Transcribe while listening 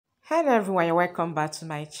Hello everyone, you're welcome back to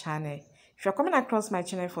my channel. If you're coming across my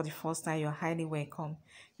channel for the first time, you're highly welcome.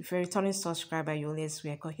 If you're a returning subscriber, you're always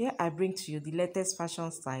welcome. Here I bring to you the latest fashion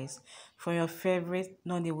styles from your favorite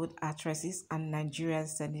Nollywood actresses and Nigerian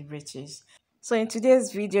celebrities. So in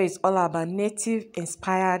today's video, it's all about native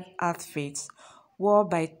inspired outfits worn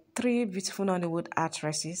by three beautiful Nollywood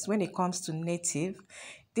actresses. When it comes to native,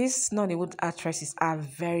 these Nollywood actresses are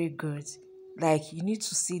very good. Like, you need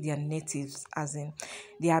to see their natives, as in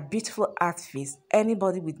they are beautiful outfits.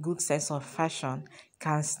 Anybody with good sense of fashion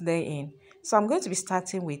can slay in. So I'm going to be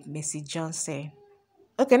starting with Mercy Johnson.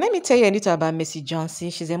 Okay, let me tell you a little about Mercy Johnson.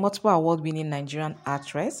 She's a multiple award-winning Nigerian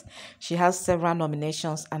actress. She has several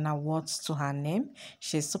nominations and awards to her name.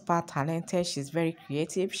 She's super talented. She's very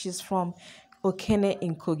creative. She's from Okene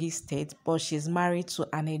in Kogi State, but she's married to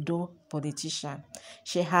an Edo politician.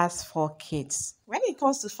 She has 4 kids. When it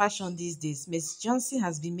comes to fashion these days, Mercy Johnson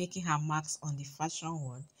has been making her marks on the fashion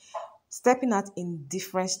world, stepping out in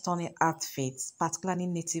different stunning outfits, particularly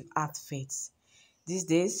native outfits. These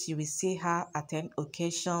days, you will see her attend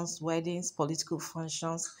occasions, weddings, political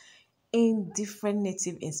functions in different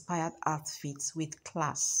native inspired outfits with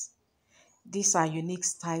class. These are unique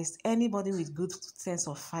styles anybody with good sense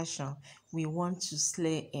of fashion will want to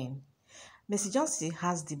slay in. Mercy Johnson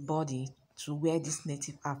has the body to wear these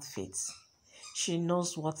native outfits. She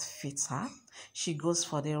knows what fits her. She goes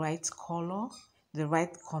for the right color, the right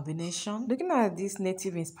combination. Looking at this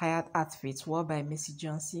native inspired outfit worn by Mercy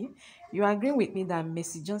Johnson, you agree with me that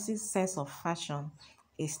Mercy Johnson's sense of fashion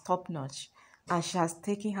is top notch and she has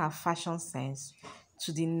taken her fashion sense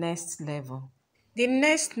to the next level. The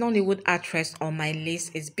next Nollywood actress on my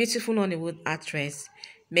list is beautiful Nollywood actress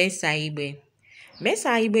Aigbe.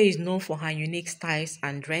 Aigbe is known for her unique styles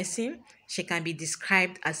and dressing. She can be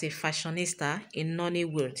described as a fashionista in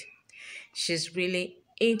Nollywood. She's really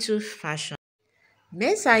into fashion.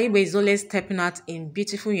 Aigbe is always stepping out in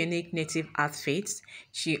beautiful, unique native outfits.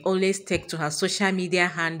 She always takes to her social media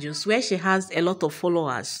handles where she has a lot of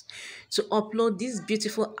followers to upload these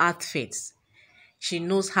beautiful outfits. She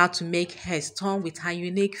knows how to make her stone with her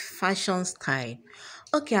unique fashion style.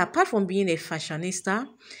 Okay, apart from being a fashionista,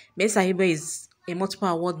 Aigbe is a multiple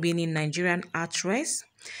award-winning Nigerian actress.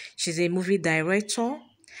 She's a movie director.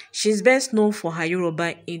 She's best known for her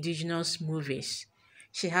Yoruba indigenous movies.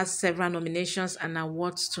 She has several nominations and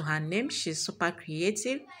awards to her name. She's super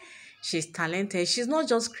creative. She's talented. She's not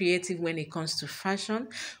just creative when it comes to fashion.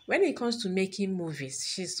 When it comes to making movies,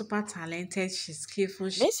 she's super talented. She's skillful.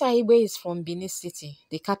 Aigbe is from Benin City,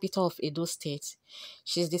 the capital of Edo State.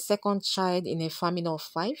 She's the second child in a family of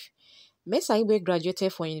 5. Aigbe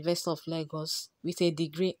graduated from University of Lagos with a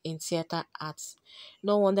degree in theatre arts.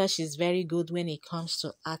 No wonder she's very good when it comes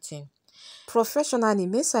to acting. Professionally,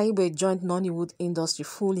 Aigbe joined Nollywood industry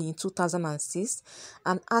fully in 2006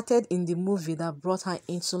 and acted in the movie that brought her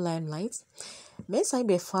into limelight.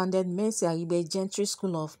 Aigbe founded Aigbe Gentry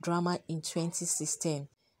School of Drama in 2016.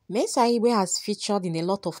 Aigbe has featured in a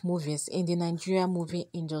lot of movies in the Nigerian movie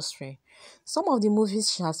industry. Some of the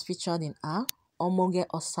movies she has featured in are Omoge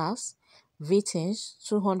Osas, Vintage,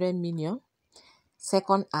 200 Million,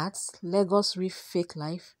 Second Acts, Lagos Reef Fake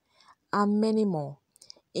Life, and many more.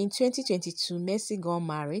 In 2022, Mercy got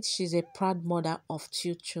married. She's a proud mother of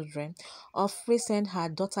 2 children. Of recent, her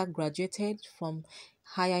daughter graduated from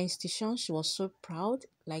higher institution. She was so proud,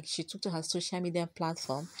 like she took to her social media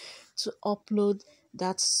platform to upload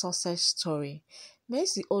that success story.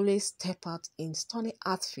 Mercy always step out in stunning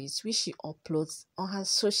outfits which she uploads on her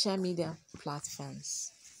social media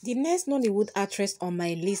platforms. The next Nollywood actress on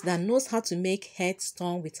my list that knows how to make head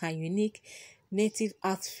stone with her unique native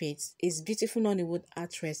outfits is beautiful Nollywood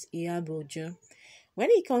actress Iyabo. When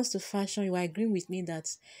it comes to fashion, you agree with me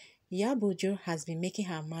that Iyabo has been making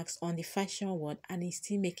her marks on the fashion world and is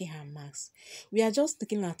still making her marks. We are just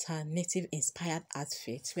looking at her native inspired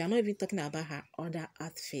outfits. We are not even talking about her other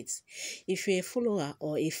outfits. If you're a follower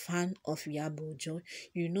or a fan of Iyabo,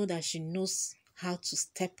 you know that she knows how to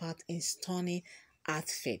step out in stunning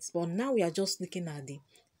outfits. But now we are just looking at the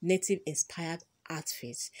native inspired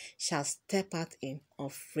outfits shall step out in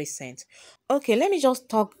of recent. Okay, let me just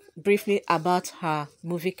talk briefly about her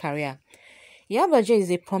movie career. Iyabo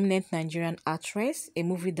is a prominent Nigerian actress, a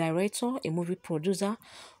movie director, a movie producer,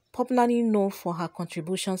 popularly known for her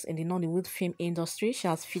contributions in the Nollywood film industry. She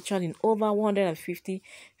has featured in over 150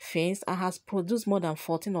 films and has produced more than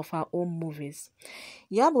 14 of her own movies.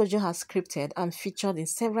 Iyabo has scripted and featured in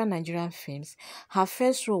several Nigerian films. Her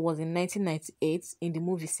first role was in 1998 in the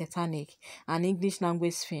movie Satanic, an English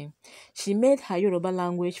language film. She made her Yoruba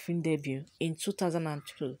language film debut in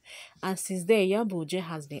 2002, and since then Iyabo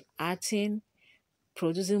has been acting,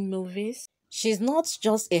 producing movies, She's not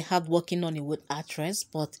just a hardworking Nollywood actress,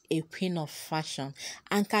 but a queen of fashion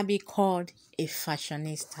and can be called a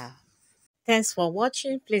fashionista. Thanks for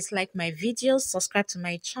watching. Please like my videos, subscribe to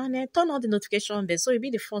my channel, turn on the notification bell so you'll be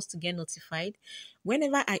the first to get notified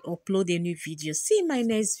whenever I upload a new video. See you in my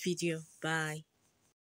next video. Bye.